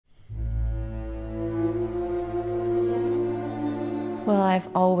Well,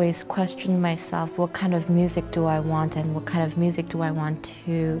 I've always questioned myself, what kind of music do I want and what kind of music do I want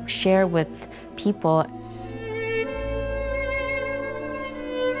to share with people?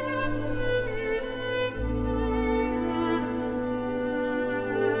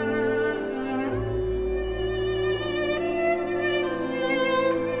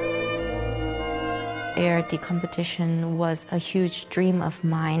 ARD competition was a huge dream of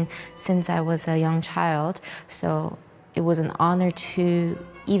mine since I was a young child, so it was an honor to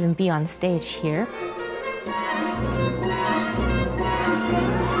even be on stage here.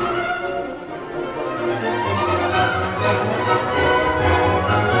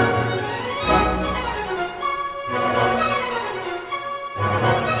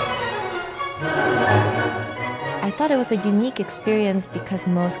 I thought it was a unique experience because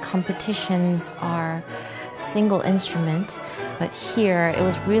most competitions are single instrument, but here it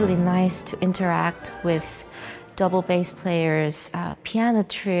was really nice to interact with double bass players, piano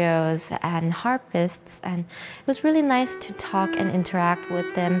trios, and harpists, and it was really nice to talk and interact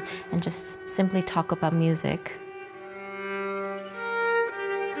with them and just simply talk about music.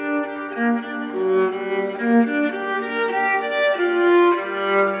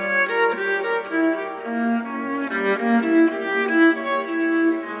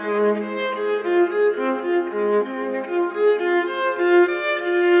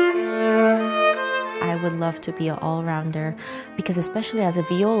 I would love to be an all-rounder because especially as a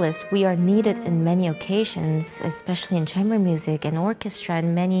violist, we are needed in many occasions, especially in chamber music and orchestra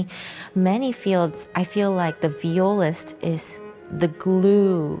and many fields. I feel like the violist is the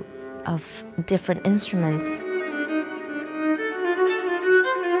glue of different instruments.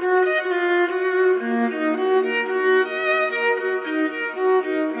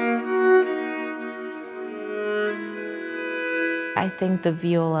 I think the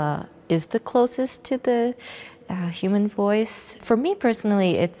viola is the closest to the human voice. For me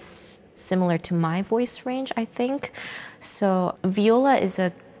personally, it's similar to my voice range, I think. So viola is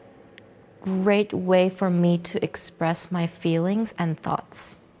a great way for me to express my feelings and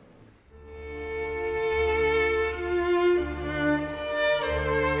thoughts.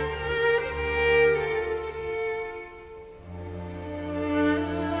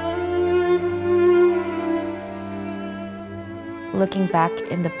 Looking back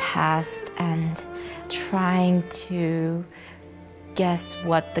in the past and trying to guess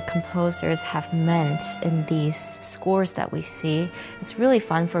what the composers have meant in these scores that we see, it's really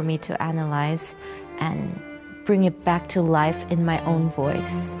fun for me to analyze and bring it back to life in my own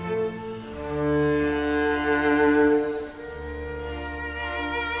voice.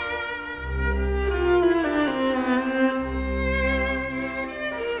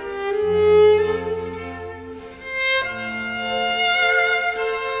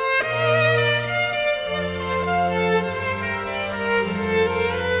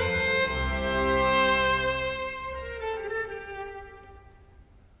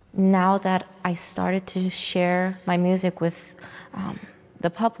 Now that I started to share my music with the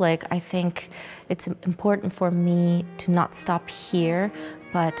public, I think it's important for me to not stop here,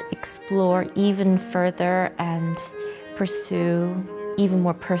 but explore even further and pursue even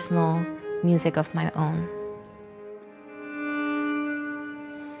more personal music of my own.